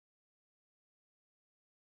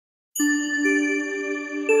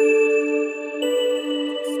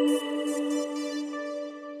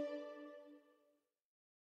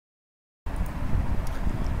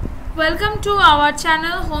Welcome to our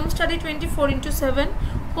channel Home Study 24/7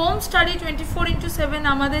 Home Study 24/7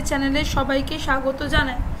 আমাদের চ্যানেলে সবাইকে স্বাগত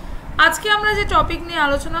জানাই। আজকে আমরা যে টপিক নিয়ে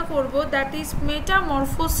আলোচনা করব দ্যাট ইজ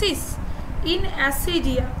মেটামরফোসিস ইন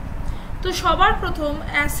অ্যাসিডিয়া। তো সবার প্রথম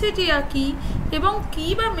অ্যাসিডিয়া কি এবং কি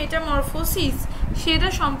বা মেটামরফোসিস সেটা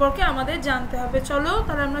সম্পর্কে আমাদের জানতে হবে। চলো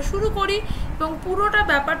তাহলে আমরা শুরু করি এবং পুরোটা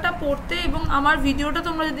ব্যাপারটা পড়তে এবং আমার ভিডিওটা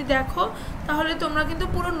তোমরা যদি দেখো তাহলে তোমরা কিন্তু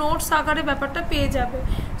পুরো নোটস আকারে ব্যাপারটা পেয়ে যাবে।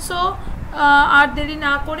 সো আর দেরি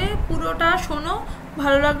না করে পুরোটা শোনো,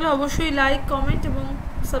 ভালো লাগলে অবশ্যই লাইক কমেন্ট এবং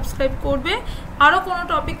সাবস্ক্রাইব করবে। আরও কোনো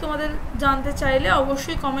টপিক তোমাদের জানতে চাইলে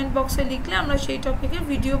অবশ্যই কমেন্ট বক্সে লিখলে আমরা সেই টপিকে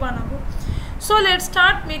ভিডিও বানাবো। So let's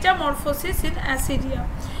start metamorphosis in অ্যাসিডিয়া।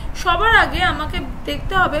 সবার আগে আমাকে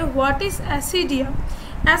দেখতে হবে হোয়াট ইজ অ্যাসিডিয়া।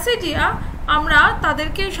 অ্যাসিডিয়া আমরা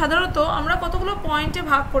তাদেরকে সাধারণত আমরা কতগুলো পয়েন্টে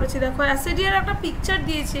ভাগ করেছি। দেখো অ্যাসিডিয়ার একটা পিকচার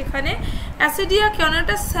দিয়েছি এখানে। অ্যাসিডিয়াকে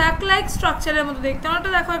অনেকটা স্যাক লাইক স্ট্রাকচারের মতো দেখতে,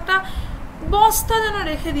 অনেকটা দেখো একটা বস্তা যেন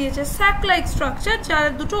রেখে দিয়েছে, স্যাক লাইক স্ট্রাকচার যার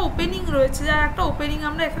দুটো ওপেনিং রয়েছে, যার একটা ওপেনিং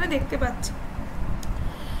আমরা এখানে দেখতে পাচ্ছি।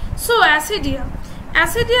 So অ্যাসিডিয়া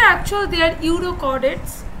actual they R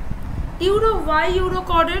ইউরোকর্ডেটস। why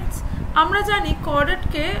ইউরোকর্ডেটস? আমরা জানি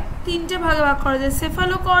কর্ডেটকে তিনটে ভাগে ভাগ করা যায়,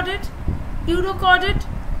 সেফালোকর্ডেট, ইউরোকর্ডেট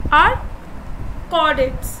আর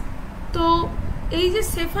কর্ডেটস। তো এই যে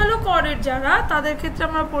সেফালোকর্ডেট যারা, তাদের ক্ষেত্রে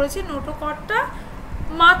আমরা পড়েছি নোটোকর্ডটা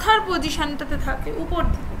মাথার পজিশনটাতে থাকে উপর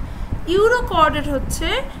দিকে। ইউরোকর্ডেট হচ্ছে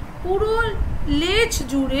পুরো লেজ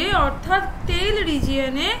জুড়ে অর্থাৎ টেল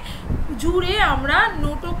রিজিয়নে জুড়ে আমরা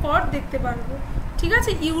নোটোকর্ড দেখতে পারবো। ঠিক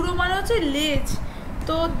আছে, ইউরো মানে হচ্ছে লেজ,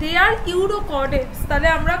 তো দে আর ইউরোকর্ডেটস। তাহলে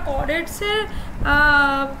আমরা কর্ডেটসের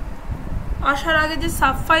আসার আগে যে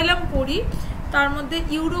সাবফাইলাম পড়ি তার মধ্যে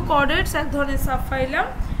ইউরোকর্ডেটস এক ধরনের সাবফাইলাম।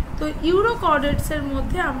 তো ইউরোকর্ডেটসের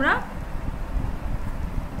মধ্যে আমরা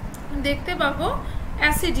দেখতে পাবো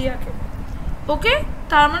অ্যাসিডিয়াকে। ওকে,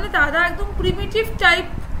 তার মানে তারা একদম প্রিমিটিভ টাইপ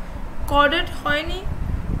কর্ডেট হয়নি,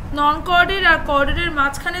 নন কর্ডেট আর কর্ডেটের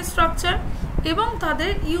মাঝখানে স্ট্রাকচার, এবং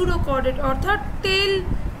তাদের ইউরোকর্ডেট অর্থাৎ টেল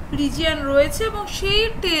রিজিয়ন রয়েছে এবং সেই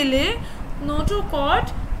টেলে নোটোকর্ড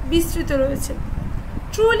বিস্তৃত রয়েছে।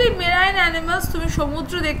 ট্রুলি মেরাইন অ্যানিমালস, তুমি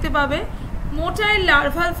সমুদ্র দেখতে পাবে। মোটাইল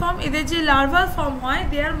লার্ভাল ফর্ম, এদের যে লার্ভাল ফর্ম হয়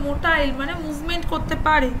দে আর মোটাইল মানে মুভমেন্ট করতে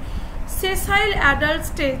পারে। সেসাইল অ্যাডাল্ট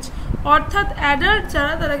স্টেজ অর্থাৎ অ্যাডাল্ট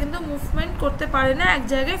যারা তারা কিন্তু মুভমেন্ট করতে পারে না, এক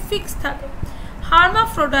জায়গায় ফিক্স থাকে।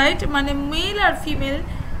 হার্মাফ্রোডাইট মানে মেল আর ফিমেল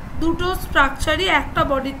দুটো স্ট্রাকচারই একটা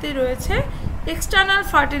বডিতে রয়েছে। এক্সটার্নাল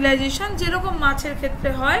ফার্টিলাইজেশন যেরকম মাছের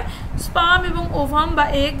ক্ষেত্রে হয়, স্পার্ম এবং ওভাম বা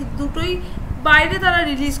এগ দুটোই বাইরে তারা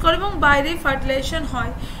রিলিজ করে এবং বাইরেই ফার্টিলাইজেশন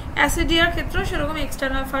হয়। অ্যাসিডিয়ার ক্ষেত্রেও সেরকম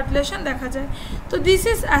এক্সটার্নাল ফার্টিলাইজেশন দেখা যায়। তো দিস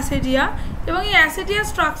ইজ অ্যাসিডিয়া, এবং এই অ্যাসিডিয়ার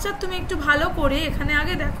স্ট্রাকচার তুমি একটু ভালো করে এখানে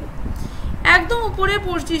আগে দেখো। একদম উপরে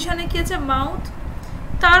পজিশনে কি আছে? মাউথ।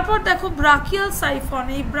 তারপর দেখো ব্রাকিয়াল সাইফন,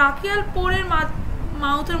 এই ব্রাকিয়াল পোরের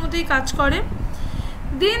মাউথের মতোই কাজ করে।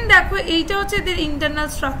 দেন দেখো এইটা হচ্ছে এদের ইন্টারনাল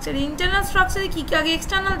স্ট্রাকচার। ইন্টারনাল স্ট্রাকচারে কী কী আগে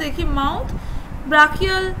এক্সটার্নাল দেখি? মাউথ,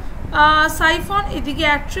 ব্রাকিয়াল সাইফন, এদিকে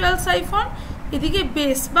অ্যাট্রিয়াল সাইফন, এদিকে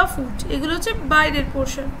বেস বা ফুট, এগুলো হচ্ছে বাইরের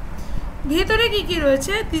পোর্শন। ভেতরে কী কী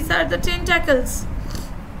রয়েছে? This are the টেন্টাকলস।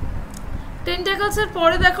 টেন্টাকলসের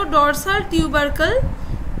পরে দেখো dorsal tubercle,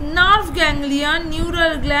 nerve ganglion,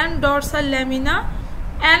 neural gland, dorsal lamina,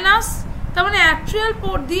 Anas. তার মানে অ্যাট্রিয়াল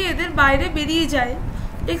পোর্ট দিয়ে এদের বাইরে বেরিয়ে যায়,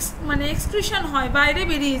 মানে এক্সক্রিশন হয়, বাইরে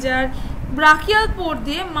বেরিয়ে যায়। আর ব্রাকিয়াল পোর্ট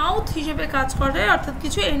দিয়ে মাউথ হিসেবে কাজ করে, অর্থাৎ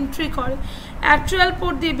কিছু এন্ট্রি করে। অ্যাট্রিয়াল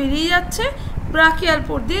পোর্ট দিয়ে বেরিয়ে যাচ্ছে, ব্রাকিয়াল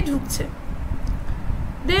পোর্ট দিয়ে ঢুকছে।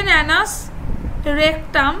 দেন অ্যানাস,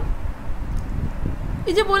 রেকটাম,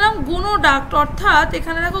 এই যে বললাম গোনোডাক্ট অর্থাৎ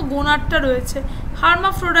এখানে দেখো গোনাডটা রয়েছে।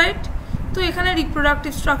 হার্মাফ্রোডাইট, তো এখানে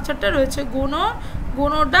রিপ্রোডাক্টিভ স্ট্রাকচারটা রয়েছে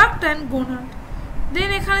গোনোডাক্ট অ্যান্ড গোনাড।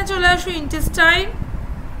 দেন এখানে চলে আসো ইন্টেস্টাইন,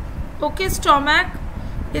 ওকে, স্টমাক,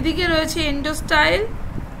 এদিকে রয়েছে এন্ডোস্টাইল।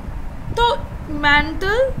 তো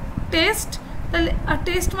ম্যান্টাল, টেস্ট, তাহলে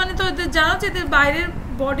টেস্ট মানে তো এদের জানো যে এদের বাইরের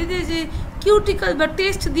বডিতে যে কিউটিকল বা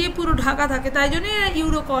টেস্ট দিয়ে পুরো ঢাকা থাকে, তাই জন্যই এরা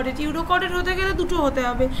ইউরোকর্ডেট। ইউরোকর্ডেট হতে গেলে দুটো হতে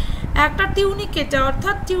হবে, একটা টিউনিকেটা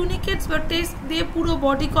অর্থাৎ টিউনিকেটস বা টেস্ট দিয়ে পুরো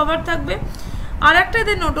বডি কভার থাকবে, আর একটা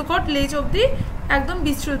এদের নোটোকর্ড লেজ অবধি একদম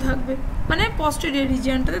বিস্তৃত থাকবে, মানে পস্টেরিয়র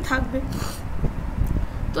রিজিয়নটাতে থাকবে।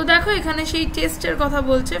 তো দেখো এখানে সেই টেস্টের কথা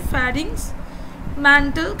বলছে, ফ্যারিংস,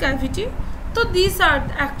 mantle cavity. So these are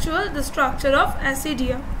the structure of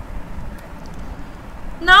Ascidia.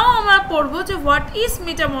 Now আমরা পড়ব যে what is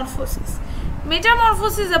metamorphosis.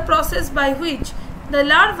 Metamorphosis is a process by which the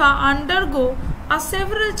larva undergo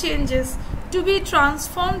several changes to be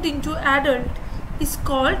transformed into adult is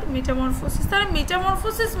called metamorphosis. তাহলে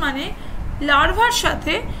metamorphosis মানে লার্ভার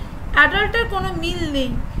সাথে অ্যাডাল্টের কোনো মিল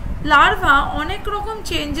নেই। Larva অনেক রকম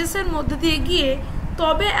চেঞ্জেসের মধ্যে দিয়ে গিয়ে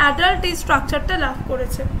তবে অ্যাডাল্ট এই স্ট্রাকচারটা লাভ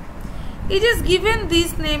করেছে। It is given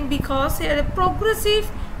this name because here a progressive,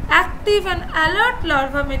 active and alert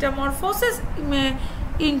larva metamorphosis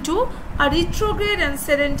into a retrograde and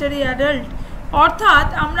sedentary adult. অর্থাৎ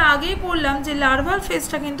আমরা আগেই বললাম যে লার্ভাল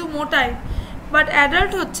ফেজটা কিন্তু মোটাইল, বাট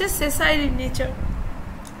অ্যাডাল্ট হচ্ছে সেসাইল ইন নেচার।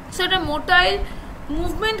 সো এটা মোটাইল,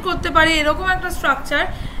 মুভমেন্ট করতে পারে এরকম একটা স্ট্রাকচার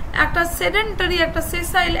একটা সেডেন্টারি একটা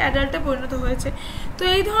সেসাইল অ্যাডাল্টে পরিণত হয়েছে। তো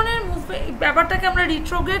এই ধরনের ব্যাপারটাকে আমরা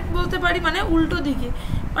রিট্রোগ্রেড বলতে পারি, মানে উল্টো দিকে।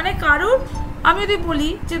 মানে কারোর আমি যদি বলি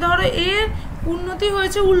যে ধরো এর উন্নতি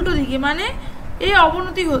হয়েছে উল্টো দিকে, মানে এর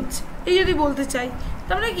অবনতি হচ্ছে, এই যদি বলতে চাই,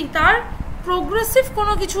 তার মানে কি তার প্রোগ্রেসিভ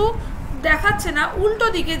কোনো কিছু দেখাচ্ছে না, উল্টো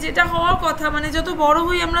দিকে যেটা হওয়ার কথা। মানে যত বড়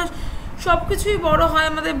হই আমরা সব কিছুই বড় হয়,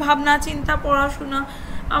 আমাদের ভাবনা চিন্তা পড়াশোনা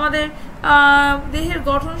আমাদের দেহের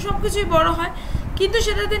গঠন সব কিছুই বড় হয়, কিন্তু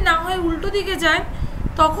সেটা যদি না হয় উল্টো দিকে যায়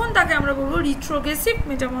তখন তাকে আমরা বলবো রিট্রোগ্রেসিভ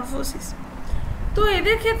মেটামরফোসিস। তো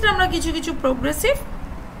এদের ক্ষেত্রে আমরা কিছু কিছু প্রোগ্রেসিভ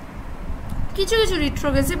কিছু কিছু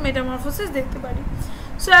রিট্রোগ্রেসিভ মেটামরফোসিস দেখতে পারি।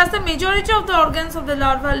 So as the majority of the organs of the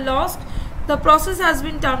larva R lost, the process has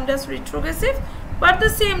been termed as রিট্রোগ্রেসিভ, but at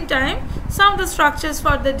the same time some of the structures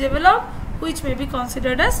further develop which may be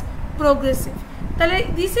considered as progressive. তাহলে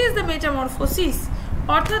this is the metamorphosis,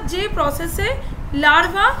 অর্থাৎ যে প্রসেসে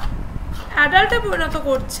larva অ্যাডাল্টে পরিণত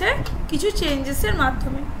করছে কিছু চেঞ্জেসের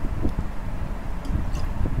মাধ্যমে,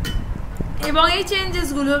 এবং এই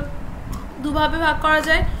চেঞ্জেসগুলো দুভাবে ভাগ করা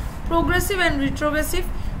যায়, প্রোগ্রেসিভ অ্যান্ড রিট্রোগ্রেসিভ।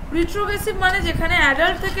 রিট্রোগ্রেসিভ মানে যেখানে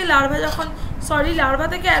অ্যাডাল্ট থেকে লার্ভা লার্ভা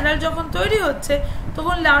থেকে অ্যাডাল্ট যখন তৈরি হচ্ছে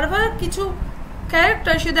তখন লার্ভার কিছু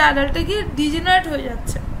ক্যারেক্টার সেটা অ্যাডাল্টে গিয়ে ডিজেনারেট হয়ে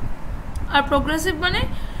যাচ্ছে। আর প্রোগ্রেসিভ মানে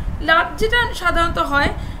যেটা সাধারণত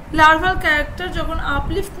হয় লার্ভাল ক্যারেক্টার যখন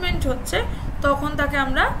আপলিফটমেন্ট হচ্ছে তখন তাকে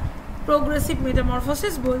আমরা প্রোগ্রেসিভ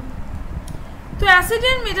মেটামরফোসিস বলি। তো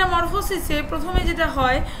অ্যাসিডিয়ান মেটামরফোসিসে প্রথমে যেটা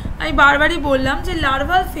হয় আমি বারবারই বললাম যে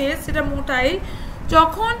লার্ভাল ফেজ সেটা মোটাইল,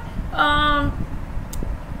 যখন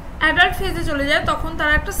অ্যাডাল্ট ফেজে চলে যায় তখন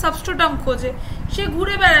তারা একটা সাবস্ট্রেটাম খোঁজে, সে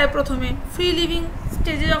ঘুরে বেড়ায়। প্রথমে ফ্রি লিভিং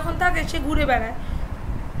স্টেজে যখন থাকে সে ঘুরে বেড়ায়,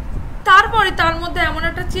 তারপরে তার মধ্যে এমন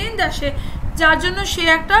একটা চেঞ্জ আসে যার জন্য সে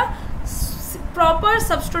একটা প্রপার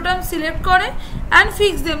সাবস্ট্রেটাম সিলেক্ট করে and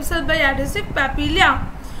fix themself by adhesive papilla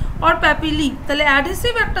or popilliae. তাহলে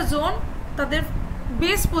অ্যাডহেসিভ একটা জোন তাদের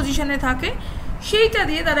বেস পজিশনে থাকে, সেইটা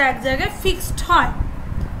দিয়ে তারা এক জায়গায় ফিক্সড হয়।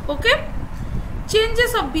 ওকে,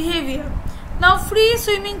 changes of behaviour. Now free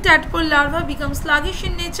swimming tadpole larva becomes sluggish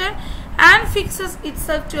in nature and fixes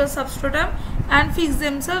itself to a substratum and fix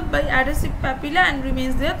themselves by adhesive papilla and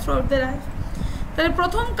remains there throughout their life. তাহলে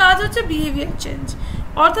প্রথম কাজ হচ্ছে behaviour change,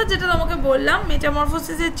 অর্থাৎ যেটা তোমাকে বললাম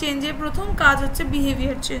মেটামরফোসিসের চেঞ্জের প্রথম কাজ হচ্ছে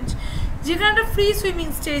বিহেভিয়ার চেঞ্জ। যেখানে একটা ফ্রি সুইমিং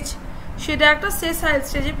স্টেজ সেটা একটা সেসাইল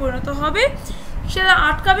স্টেজে পরিণত হবে, সেটা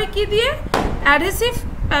আটকাবে কি দিয়ে? অ্যাডহেসিভ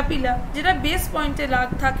প্যাপিলা, যেটা বেস পয়েন্টে লাগ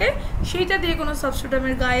থাকে সেইটা দিয়ে কোনো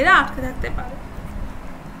সাবস্ট্রেটামের গায়েরা আটকে থাকতে পারে।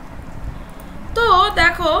 তো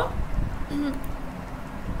দেখো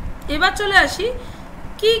এবার চলে আসি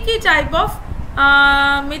কি কি টাইপ অফ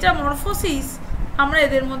মেটামরফোসিস আমরা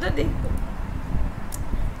এদের মধ্যে দেখব।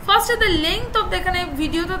 ফার্স্টে দ্য লেংথ অফ, এখানে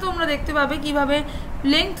ভিডিওতে তোমরা দেখতে পাবে কিভাবে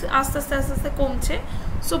লেংথ আস্তে আস্তে আস্তে আস্তে কমছে।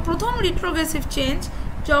 সো প্রথম রিট্রোগ্রেসিভ চেঞ্জ,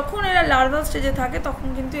 যখন এরা লার্ভাল স্টেজে থাকে তখন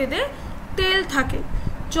কিন্তু এদের টেল থাকে,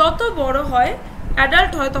 যত বড় হয়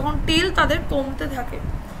অ্যাডাল্ট হয় তখন টেল তাদের কমতে থাকে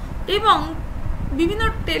এবং বিভিন্ন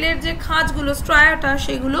টেলের যে খাঁজগুলো স্ট্রায়াটা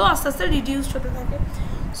সেগুলো আস্তে আস্তে রিডিউসড হতে থাকে।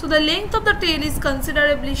 So the length of the tell is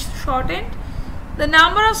considerably শর্টেন্ড, the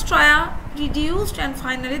number of স্ট্রায়া reduced and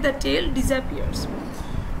finally the tail disappears.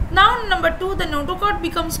 Now number 2, the notochord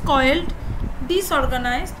becomes coiled,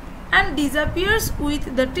 disorganized and disappears with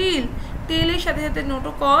the tail. Tail এর সাথে সাথে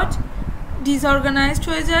notochord disorganized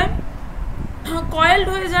হয়ে যায়, coiled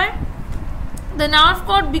হয়ে যায়। The nerve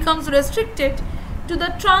cord becomes restricted to the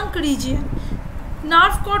trunk region.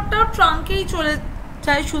 Nerve cordটাও ট্রাঙ্কেই চলে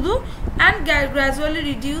যায় শুধু, and gradually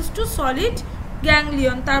reduced to solid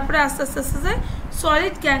ganglion, তারপরে আস্তে আস্তে আস্তে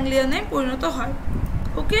সলিড গ্যাংলিয়নে পরিণত হয়।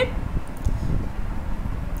 ওকে,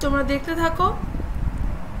 তোমরা দেখতে থাকো।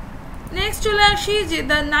 নেক্সট চলে আসি যে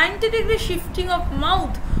the 90 degree shifting of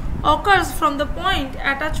mouth occurs from the point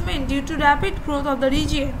attachment due to rapid growth of the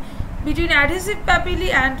region between adhesive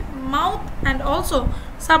papillae and mouth and also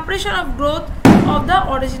suppression of growth of the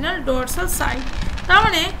original dorsal side. তার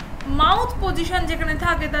মানে mouth position যেখানে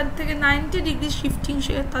থাকে তার থেকে 90 degree shifting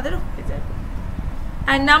সে তাদের হয়ে যায়।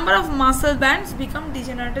 and number of muscle bands become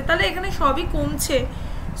degenerated, তাহলে এখানে সবই কমছে।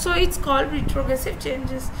 so it's called retrogressive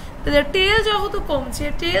changes. তাহলে টেল যেহেতু কমছে,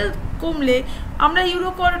 টেল কমলে আমরা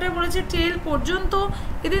ইউরোকর্ডে বলেছি টেল পর্যন্ত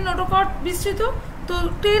এদের নোটোকর্ড বিস্তৃত, তো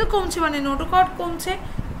টেল কমছে মানে নোটোকর্ড কমছে,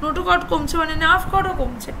 নোটোকর্ড কমছে মানে নার্ভ কর্ডও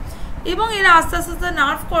কমছে। এবং এরা আস্তে আস্তে আস্তে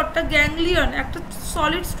নার্ভ কর্ডটা গ্যাংলিয়ন একটা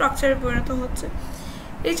সলিড স্ট্রাকচারে পরিণত হচ্ছে।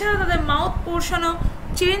 এছাড়া তাদের মাউথ পোর্শনও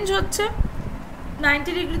চেঞ্জ হচ্ছে,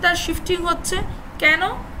 90 ডিগ্রি তার শিফটিং হচ্ছে। কেন?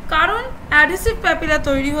 কারণ অ্যাডহেসিভ প্যাপিলা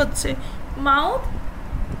তৈরি হচ্ছে, মাউথ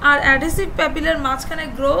আর অ্যাডহেসিভ প্যাপিলার মাঝখানে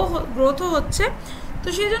গ্রোথও হচ্ছে, তো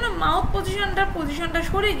সেই জন্য মাউথ পজিশনটা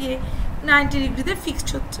সরে গিয়ে 90 ডিগ্রিতে ফিক্সড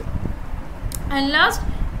হচ্ছে। অ্যান্ড লাস্ট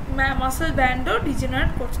মাসেল ব্যান্ডও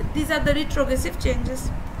ডিজেনারেট করছে। This are the রিট্রোগ্রেসিভ changes.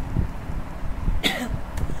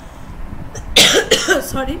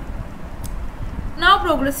 Sorry, now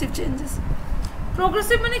progressive changes.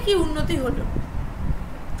 Progressive মানে কি? উন্নতি হলো।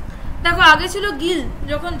 দেখো আগে ছিল গিল,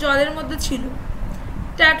 যখন জলের মধ্যে ছিল,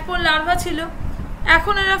 ট্যাডপোল লার্ভা ছিল,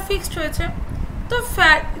 এখন এরা ফিক্সড হয়েছে, তো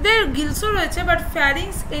এদের গিলসও রয়েছে, but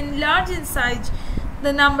ফ্যারিংস enlarge in size,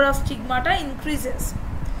 the number of স্টিগমাটা increases.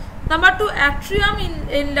 Number 2 atrium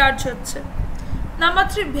enlarge হচ্ছে। নাম্বার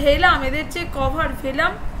 3 ভেলাম, এদের যে কভার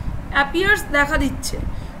ভেলাম অ্যাপিয়ার্স দেখা দিচ্ছে।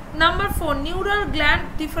 Number 4 neural gland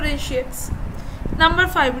differentiates. Number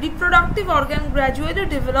 5 reproductive organ gradually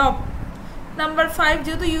develop. Number 5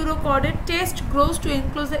 যেহেতু ইউরোকর্ডেট test grows two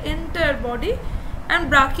enclose the entire body and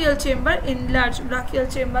brachial chamber enlarge, brachial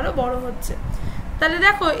চেম্বারও বড় হচ্ছে। তাহলে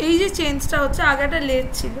দেখো এই যে চেঞ্জটা হচ্ছে, আগে একটা লেজ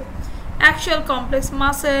ছিল, axial complex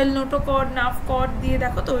muscle, notochord, nerve cord দিয়ে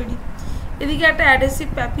দেখো তৈরি, এদিকে একটা অ্যাডহেসিভ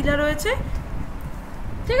প্যাপিলা রয়েছে,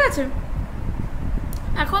 ঠিক আছে।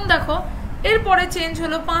 এখন দেখো এরপরে চেঞ্জ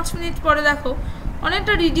হলো 5 মিনিট পরে, দেখো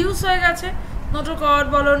অনেকটা রিডিউস হয়ে গেছে, নোটোকর্ড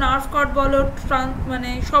বলো, নার্ভ কর্ড বলো, মানে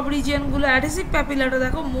সব রিজিয়নগুলো অ্যাডহেসিভ প্যাপিলাটা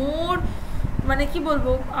দেখো মোর মানে কি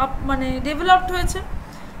বলবো মানে ডেভেলপড হয়েছে।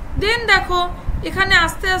 দেন দেখো এখানে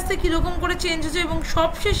আস্তে আস্তে কীরকম করে চেঞ্জ হচ্ছে, এবং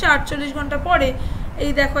সবশেষে 48 ঘন্টা পরে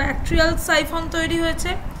এই দেখো অ্যাট্রিয়াল সাইফন তৈরি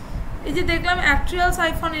হয়েছে। এই যে দেখলাম অ্যাট্রিয়াল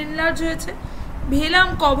সাইফন এনলার্জ হয়েছে, ভেলাম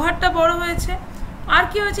কভারটা বড় হয়েছে, আর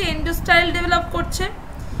কি হয়েছে? এন্ডোস্টাইল ডেভেলপ করছে,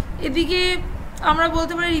 এদিকে আমরা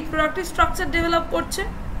বলতে পারি রিপ্রোডাক্টিভ স্ট্রাকচার ডেভেলপ করছে,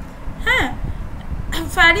 হ্যাঁ,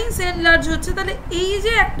 ফ্যারিংস এনলার্জ হচ্ছে। তাহলে এই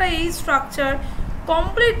যে একটা এই স্ট্রাকচার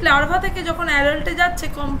কমপ্লিট লার্ভা থেকে যখন অ্যাডাল্টে যাচ্ছে,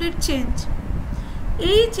 কমপ্লিট চেঞ্জ,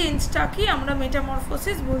 এই চেঞ্জটাকে আমরা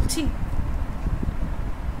মেটামরফোসিস বলছি।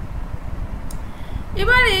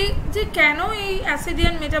 এবার এই যে কেন এই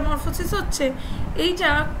অ্যাসিডিয়ান মেটামরফোসিস হচ্ছে, এইটা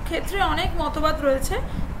ক্ষেত্রে অনেক মতবাদ রয়েছে।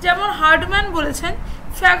 যেমন হার্ডম্যান বলেছেন,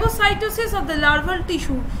 phagocytosis of the larval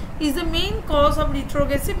tissue is the main cause of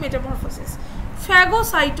রিট্রোগ্রেসিভ metamorphosis.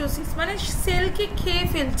 Phagocytosis মানে সেলকে খেয়ে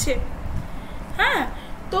ফেলছে, হ্যাঁ,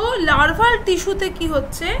 তো লার্ভাল টিস্যুতে কি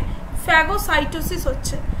হচ্ছে? ফ্যাগোসাইটোসিস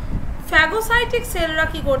হচ্ছে। ফ্যাগোসাইটিক সেলরা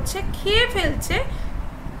কি করছে? খেয়ে ফেলছে।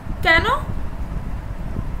 কেন?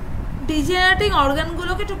 ডিজেনারেটিং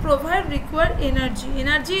অর্গানগুলোকে টু প্রোভাইড রিকোয়ার্ড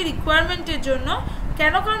এনার্জি রিকোয়ারমেন্টের জন্য।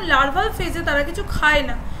 কেন? কারণ লার্ভাল ফেজে তারা কিছু খায়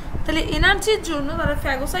না, তাহলে এনার্জির জন্য তারা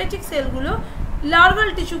ফ্যাগোসাইটিক সেলগুলো লার্ভাল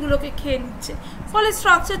টিস্যুগুলোকে খেয়ে নিচ্ছে, ফলে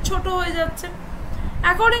স্ট্রাকচার ছোট হয়ে যাচ্ছে।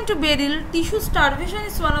 According to Beryl, tissue starvation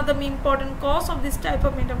is one of the important cause of this type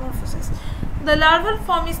of metamorphosis. The larval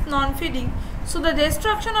form is non-feeding, so the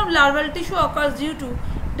destruction of larval tissue occurs due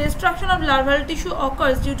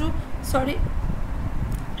to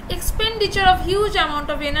expenditure of huge amount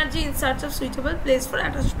of energy in search of suitable place for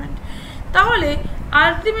attachment. তাহলে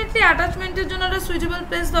ultimately অ্যাটাচমেন্টের জন্য একটা suitable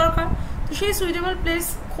place দরকার, তো সেই suitable place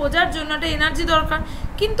খোঁজার জন্য একটা energy দরকার,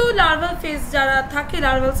 কিন্তু লার্ভাল ফেজ যারা থাকে,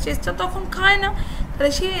 লার্ভাল স্টেজটা তখন খায় না,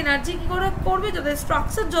 তাহলে সেই এনার্জি কী করে করবে? যাতে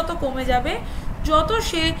স্ট্রাকচার যত কমে যাবে, যত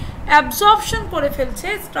সে অ্যাবজর্পশন করে ফেলছে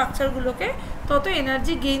স্ট্রাকচারগুলোকে, তত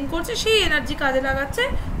এনার্জি গেইন করছে, সেই এনার্জি কাজে লাগাচ্ছে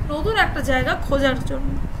নতুন একটা জায়গা খোঁজার জন্য।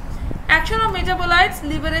 Action of metabolites,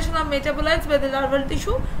 liberation of metabolites by the larval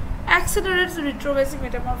tissue accelerates retrogressive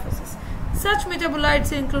metamorphosis. Such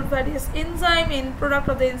metabolites include various enzyme and product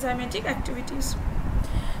of the enzymatic activities.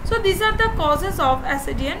 So these are the causes of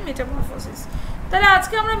Ascidian metamorphosis. তাহলে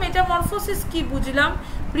আজকে আমরা metamorphosis কি বুঝলাম,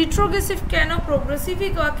 রিট্রোগ্রেসিভ কেন, progressive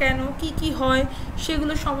কেন, কি কি হয়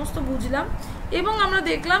সেগুলো সমস্ত বুঝলাম, এবং আমরা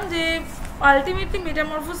দেখলাম যে আলটিমেটলি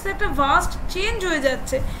মেটামরফোসিস একটা ভাস্ট চেঞ্জ হয়ে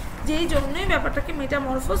যাচ্ছে, যেই জন্যই ব্যাপারটাকে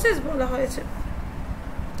মেটামরফোসিস বলা হয়েছে।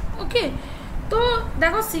 ওকে, তো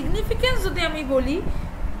দেখো সিগনিফিকেন্স যদি আমি বলি,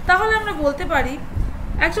 তাহলে আমরা বলতে পারি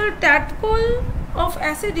actually tadpole of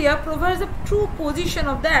অ্যাসিডিয়া provides the true position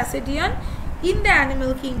of the অ্যাসিডিয়ান in the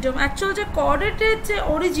animal kingdom. Actual যে কর্ডেটের যে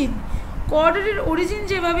অরিজিন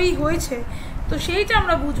যেভাবেই হয়েছে, তো সেইটা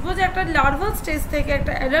আমরা বুঝবো যে একটা লার্ভাল স্টেজ থেকে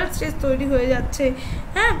একটা অ্যাডাল্ট স্টেজ তৈরি হয়ে যাচ্ছে,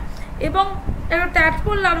 হ্যাঁ, এবং একটা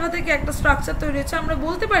ট্যাডপোল লার্ভা থেকে একটা স্ট্রাকচার তৈরি হচ্ছে। আমরা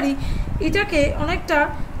বলতে পারি এটাকে অনেকটা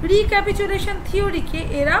রিক্যাপিচুলেশন থিওরিকে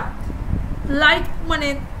এরা মানে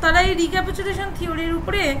তারা এই রিক্যাপিচুলেশন থিওরির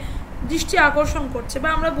উপরে দৃষ্টি আকর্ষণ করছে, বা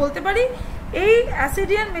আমরা বলতে পারি এই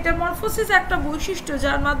অ্যাসিডিয়ান মেটামরফোসিস একটা বৈশিষ্ট্য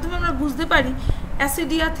যার মাধ্যমে আমরা বুঝতে পারি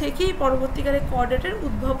অ্যাসিডিয়া থেকেই পরবর্তীকালে কর্ডেটের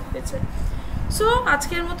উদ্ভব হয়েছে। সো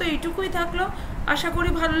আজকের মতো এইটুকুই থাকলো, আশা করি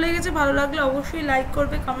ভালো লেগেছে। ভালো লাগলে অবশ্যই লাইক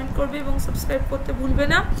করবে, কমেন্ট করবে এবং সাবস্ক্রাইব করতে ভুলবে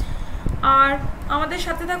না। আর আমাদের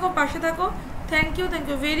সাথে থাকো, পাশে থাকো। Thank you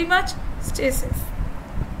very much. Stay safe.